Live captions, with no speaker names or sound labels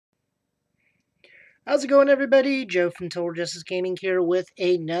How's it going, everybody? Joe from Total Justice Gaming here with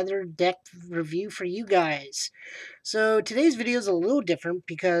another deck review for you guys. So today's video is a little different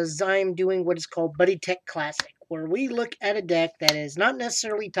because I'm doing what is called Buddy Tech Classic, where we look at a deck that is not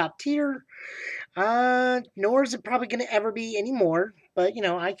necessarily top tier, nor is it probably going to ever be anymore. But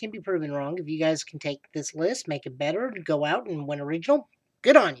I can be proven wrong. If you guys can take this list, make it better, go out and win a regional,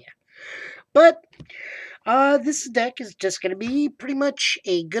 good on you. But this deck is just going to be pretty much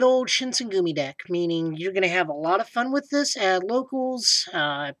a good old Shinsengumi deck, meaning you're going to have a lot of fun with this at locals.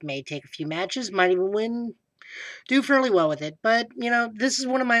 It may take a few matches, might even do fairly well with it. But, this is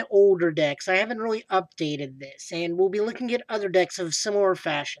one of my older decks. I haven't really updated this, and we'll be looking at other decks of similar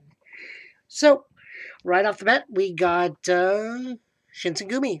fashion. So, right off the bat, we got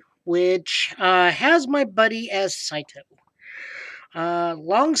Shinsengumi, which has my buddy as Saito.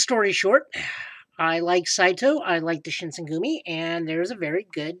 Long story short, I like Saito, I like the Shinsengumi, and there's a very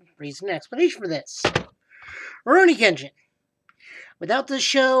good reason and explanation for this. Rurouni Kenshin. Without this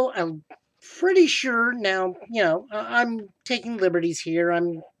show, I'm pretty sure now, I'm taking liberties here,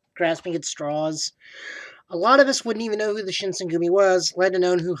 I'm grasping at straws. A lot of us wouldn't even know who the Shinsengumi was, let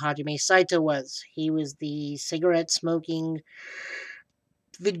alone who Hajime Saito was. He was the cigarette-smoking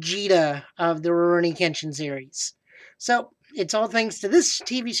Vegeta of the Rurouni Kenshin series. So, it's all thanks to this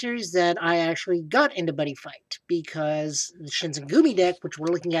TV series that I actually got into Buddy Fight, because the Shinsengumi deck, which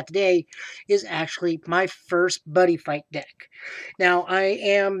we're looking at today, is actually my first Buddy Fight deck. Now, I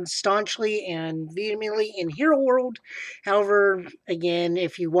am staunchly and vehemently in Hero World. However, again,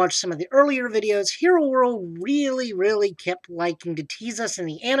 if you watch some of the earlier videos, Hero World really kept liking to tease us in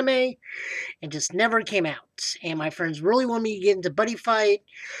the anime and just never came out. And my friends really wanted me to get into Buddy Fight,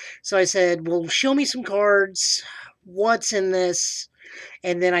 so I said, well, show me some cards. What's in this?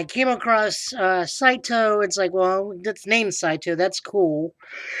 And then I came across Saito. It's like, well, that's named Saito. That's cool.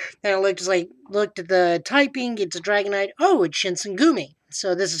 Then I looked at the typing. It's a Dragonite. Oh, it's Shinsengumi.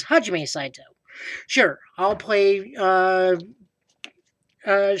 So this is Hajime Saito. Sure, I'll play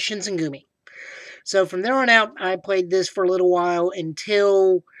Shinsengumi. So from there on out, I played this for a little while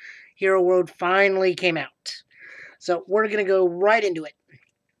until Hero World finally came out. So we're gonna go right into it.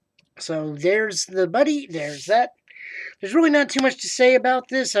 So there's the buddy. There's that. There's really not too much to say about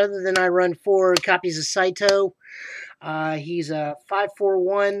this other than I run 4 copies of Saito. He's a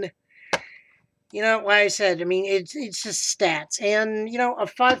 541. Like I said, I mean it's just stats, and a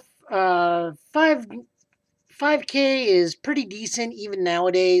 5K is pretty decent even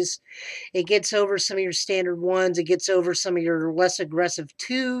nowadays. It gets over some of your standard ones. It gets over some of your less aggressive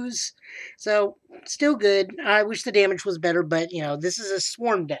twos. So still good. I wish the damage was better, but this is a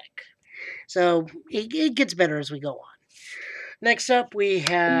swarm deck, so it gets better as we go on. Next up, we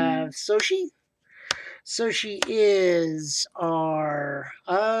have Soshi. Soshi is our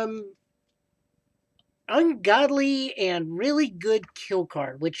ungodly and really good kill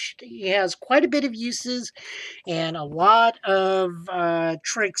card, which he has quite a bit of uses and a lot of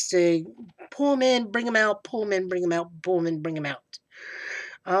tricks to pull him in, bring him out, pull him in, bring him out, pull him in, bring him out.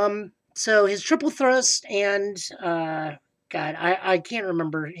 So his triple thrust and God, I can't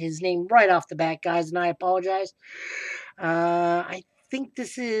remember his name right off the bat, guys, and I apologize. I think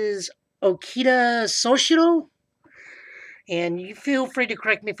this is Okita Soshiro. And you feel free to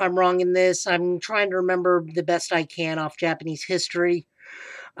correct me if I'm wrong in this. I'm trying to remember the best I can off Japanese history.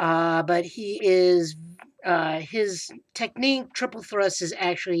 But he is his technique, triple thrust, is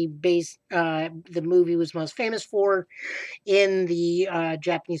actually based. The movie was most famous for in the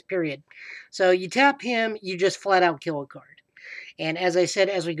Japanese period. So you tap him, you just flat out kill a card. And as I said,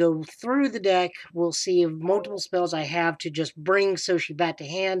 as we go through the deck, we'll see multiple spells I have to just bring Soshi back to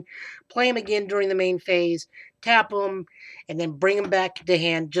hand, play him again during the main phase, tap him, and then bring him back to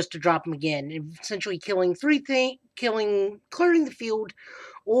hand just to drop him again. Essentially killing clearing the field,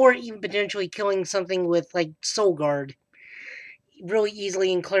 or even potentially killing something with like Soul Guard really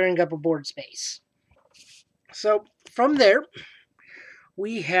easily and clearing up a board space. So from there,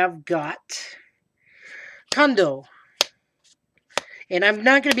 we have got Kondo. And I'm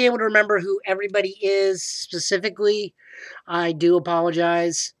not going to be able to remember who everybody is specifically. I do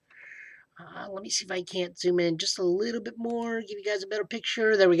apologize. Let me see if I can't zoom in just a little bit more, give you guys a better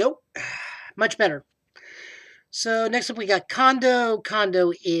picture. There we go. Much better. So next up we got Kondo.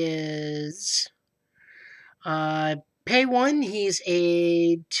 Kondo is pay 1. He's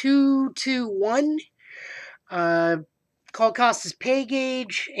a 2/2/1. Call cost is pay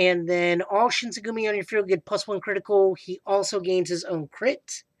gauge, and then all Shinsengumi on your field get +1 critical. He also gains his own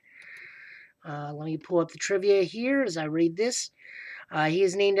crit. Let me pull up the trivia here as I read this. He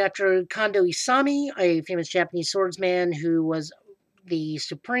is named after Kondo Isami, a famous Japanese swordsman who was the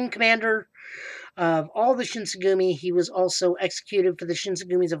Supreme Commander of all the Shinsengumi. He was also executed for the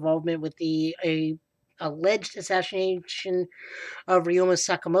Shinsengumi's involvement with the alleged assassination of Ryoma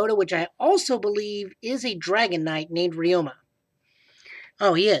Sakamoto, which I also believe is a Dragon Knight named Ryoma.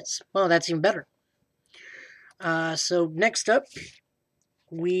 Oh, he is. Well, that's even better. So next up,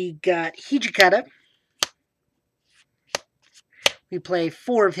 we got Hijikata. We play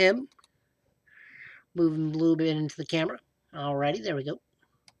 4 of him. Moving a little bit into the camera. Alrighty, there we go.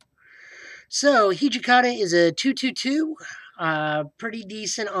 So, Hijikata is a 2/2/2. Pretty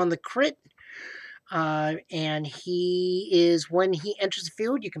decent on the crit. And he is, when he enters the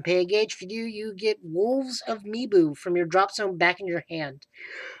field, you can pay a gauge. If you do, you get Wolves of Mibu from your drop zone back in your hand.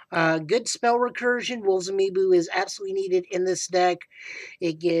 Good spell recursion. Wolves of Mibu is absolutely needed in this deck.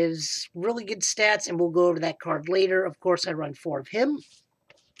 It gives really good stats, and we'll go over that card later. Of course, I run 4 of him.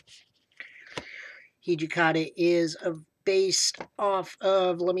 Hijikata is based off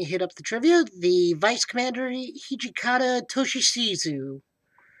of, let me hit up the trivia, the Vice Commander Hijikata Toshizo,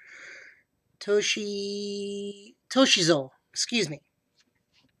 excuse me.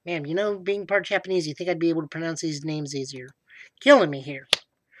 Man, you know, being part Japanese, you think I'd be able to pronounce these names easier. Killing me here.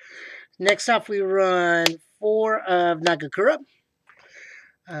 Next off, we run 4 of Nagakura.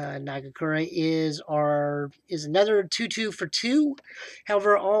 Nagakura is another 2/2 for 2.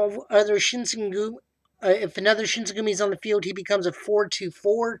 However, all other Shinsengumi, if another Shinsengumi is on the field, he becomes a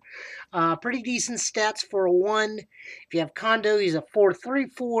 4/2/4. Pretty decent stats for a 1. If you have Kondo, he's a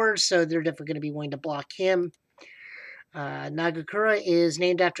 4/3/4, so they're definitely going to be willing to block him. Nagakura is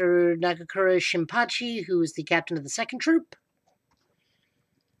named after Nagakura Shinpachi, who is the captain of the 2nd Troop.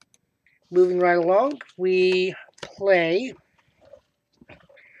 Moving right along, we play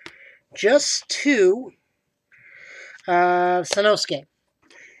just 2 Sanosuke.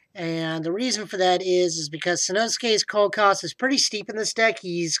 And the reason for that is because Sanosuke's call cost is pretty steep in this deck.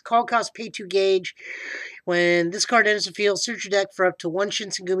 He's call cost pay 2 gauge. When this card enters the field, search your deck for up to 1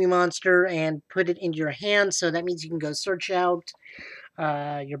 Shinsengumi monster and put it into your hand. So that means you can go search out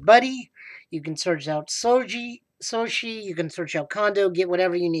your buddy. You can search out Soshi. You can search out Kondo. Get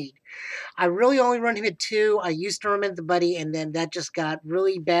whatever you need. I really only run him at 2. I used to run him at the buddy, and then that just got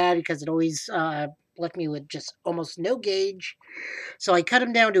really bad because it always left me with just almost no gauge. So I cut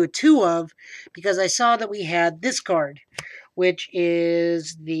him down to a 2 of because I saw that we had this card, which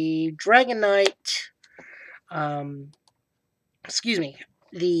is the Dragon Knight. The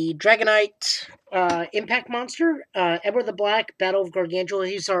Dragonite Impact Monster, Edward the Black, Battle of Gargantua.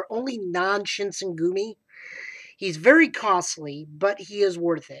 He's our only non-Shinsengumi. He's very costly, but he is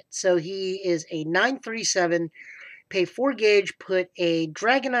worth it. So he is a 9/3/7, pay 4 gauge, put a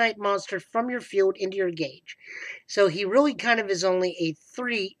Dragonite monster from your field into your gauge. So he really kind of is only a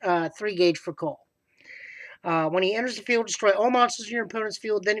 3 gauge for Cole. When he enters the field, destroy all monsters in your opponent's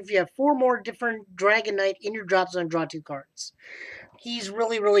field. Then if you have 4 more different Dragonite in your drop zone, draw 2 cards. He's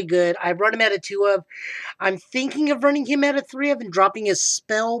really, really good. I run him at a 2 of. I'm thinking of running him at a 3 of and dropping his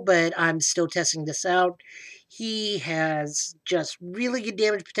spell, but I'm still testing this out. He has just really good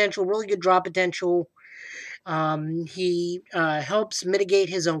damage potential, really good draw potential. He helps mitigate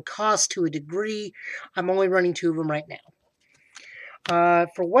his own cost to a degree. I'm only running 2 of them right now.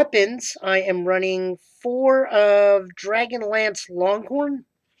 For weapons, I am running 4 of Dragonlance Longhorn,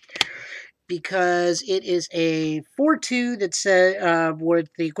 because it is a 4/2 that's worth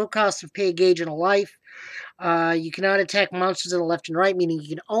the equal cost of pay a gauge and a life. You cannot attack monsters to the left and right, meaning you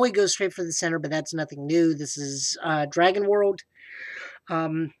can only go straight for the center, but that's nothing new. This is Dragon World.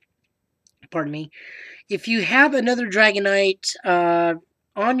 Pardon me. If you have another Dragonite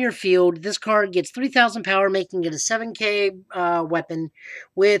on your field, this card gets 3,000 power, making it a 7k weapon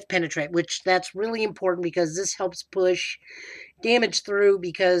with Penetrate, which that's really important because this helps push damage through,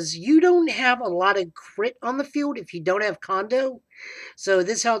 because you don't have a lot of crit on the field if you don't have Kondo. So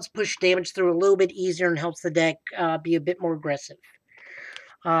this helps push damage through a little bit easier and helps the deck be a bit more aggressive.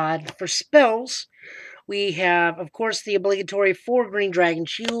 For spells, we have, of course, the obligatory 4 green dragon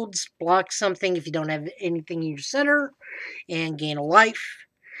shields. Block something if you don't have anything in your center and gain a life.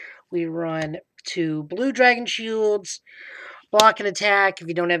 We run 2 blue dragon shields. Block and attack if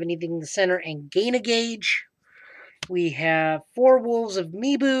you don't have anything in the center and gain a gauge. We have 4 Wolves of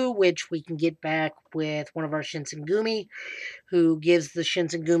Mibu, which we can get back with one of our Shinsengumi, who gives the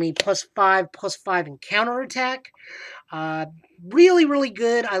Shinsengumi +5/+5 in counterattack. Really, really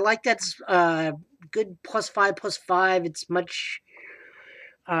good. I like that good +5/+5. It's much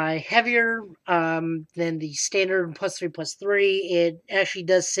heavier than the standard +3/+3. It actually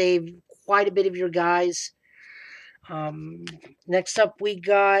does save quite a bit of your guys. Next up, we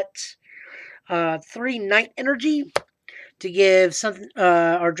got 3 Night Energy. to give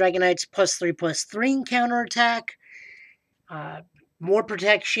our Dragonites +3/+3 in counterattack. More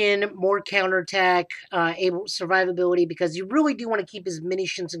protection, more counterattack, able survivability, because you really do want to keep as many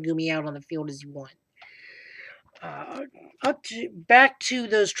Shinsengumi out on the field as you want. Uh, back to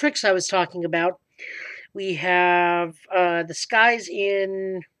those tricks I was talking about. We have the skies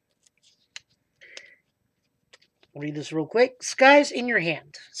in. I'll read this real quick. Skies in your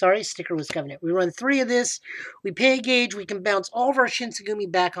hand. Sorry, sticker was covenant. We run 3 of this. We pay a gauge. We can bounce all of our Shinsengumi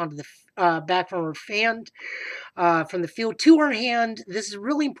back onto the back from our hand, from the field to our hand. This is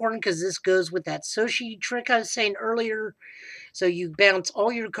really important because this goes with that Soshi trick I was saying earlier. So you bounce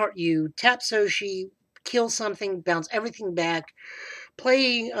all your card. You tap Soshi, kill something, bounce everything back,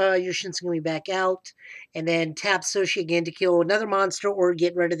 play your Shinsengumi back out, and then tap Soshi again to kill another monster or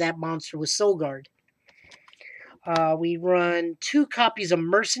get rid of that monster with Soul Guard. We run 2 copies of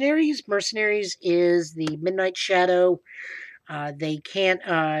Mercenaries. Mercenaries is the Midnight Shadow. They can't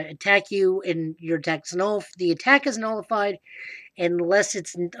attack you, and your attack is nullified. The attack is nullified unless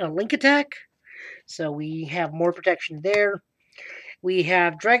it's a link attack. So we have more protection there. We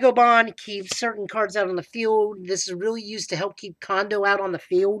have Dragobond, keeps certain cards out on the field. This is really used to help keep Kondo out on the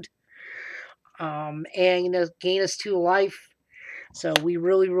field. And gain us 2 life. So we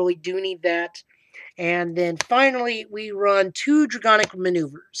really do need that. And then finally, we run 2 Dragonic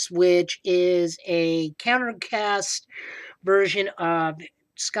Maneuvers, which is a countercast version of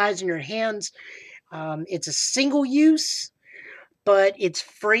Skies in Your Hands. It's a single use, but it's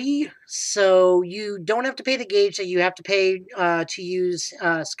free, so you don't have to pay the gauge that you have to pay to use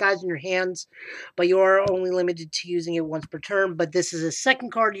Skies in Your Hands, but you are only limited to using it once per turn. But this is a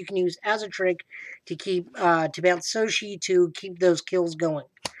second card you can use as a trick to keep to bounce Soshi to keep those kills going.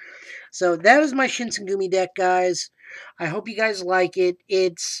 So that is my Shinsengumi deck, guys. I hope you guys like it.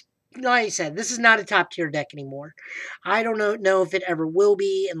 It's, like I said, this is not a top tier deck anymore. I don't know if it ever will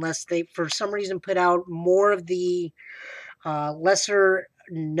be unless they, for some reason, put out more of the lesser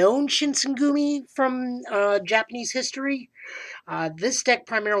known Shinsengumi from Japanese history. This deck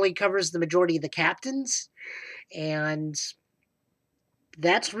primarily covers the majority of the captains, and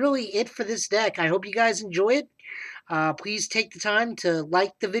that's really it for this deck. I hope you guys enjoy it. Please take the time to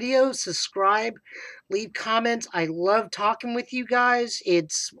like the video, subscribe, leave comments. I love talking with you guys.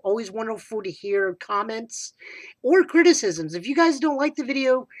 It's always wonderful to hear comments or criticisms. If you guys don't like the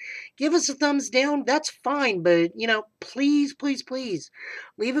video, give us a thumbs down. That's fine. But, please, please, please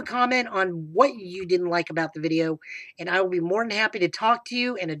leave a comment on what you didn't like about the video. And I will be more than happy to talk to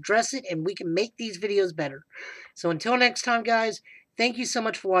you and address it. And we can make these videos better. So until next time, guys, thank you so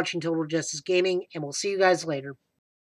much for watching Total Justice Gaming. And we'll see you guys later.